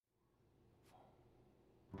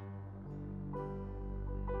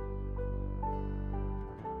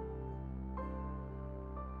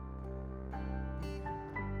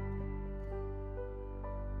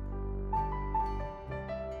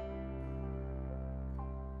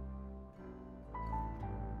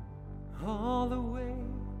all the way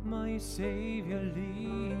my Savior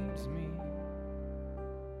leads me.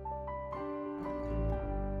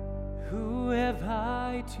 Who have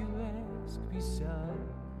I to ask beside?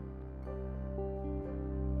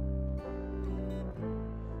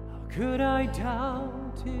 How could I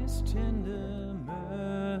doubt His tender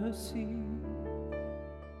mercy?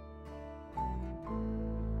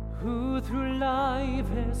 Who through life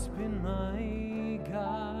has been my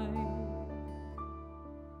guide,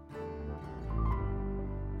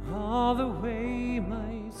 all the way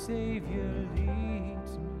my Savior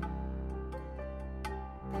leads me.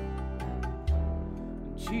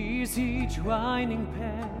 Choose each winding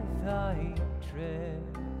path I tread,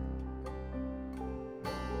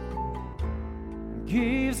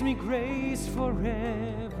 gives me grace for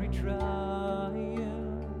every trial,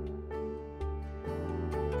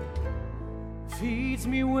 feeds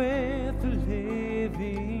me with the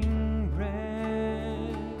living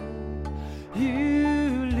bread.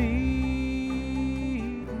 You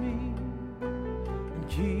lead me and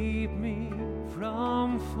keep me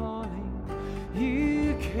from falling.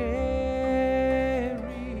 You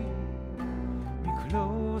carry me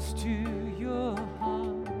close to your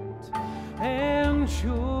heart, and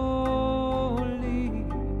surely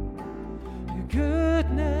your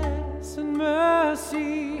goodness and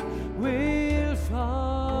mercy will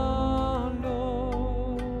follow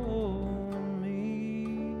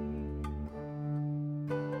me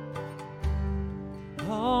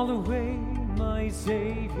all the way my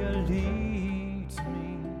Savior leads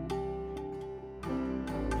me.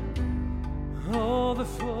 Oh, the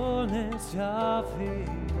fullness of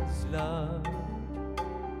His love,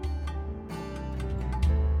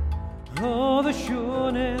 oh, the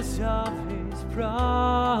sureness of His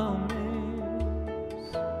promise,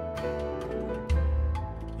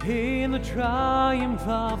 in the triumph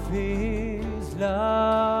of His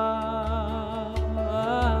love.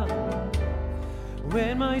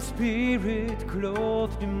 When my spirit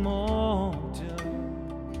clothed immortal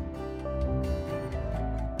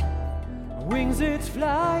wings its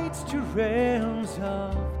flights to realms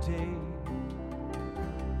of day,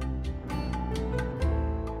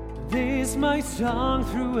 this my song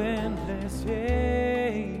through endless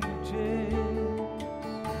ages.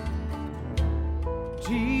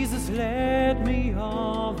 Jesus led me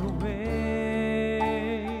all the way.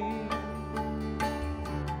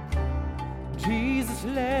 Jesus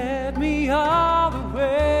led me all the way.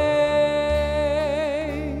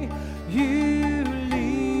 You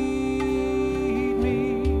lead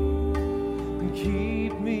me and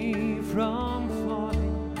keep me from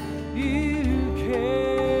falling. You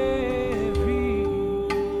carry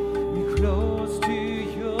me close to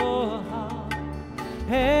your heart,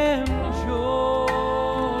 and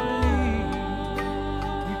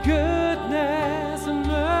goodness and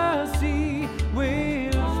mercy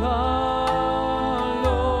will follow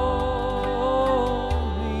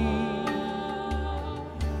me.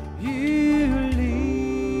 You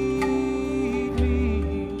lead me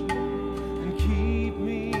and keep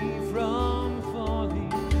me from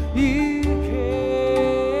falling. You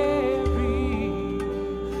carry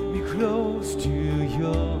me close to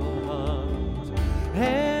your heart,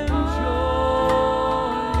 and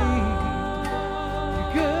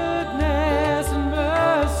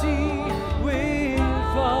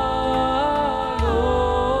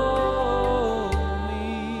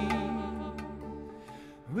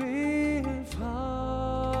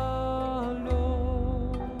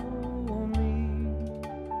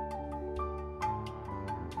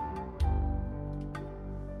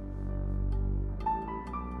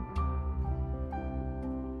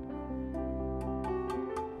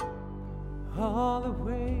all the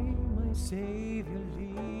way my Savior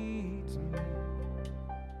leads me.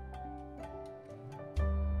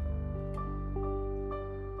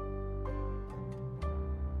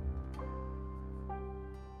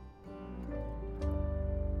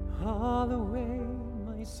 All the way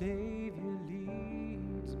my Savior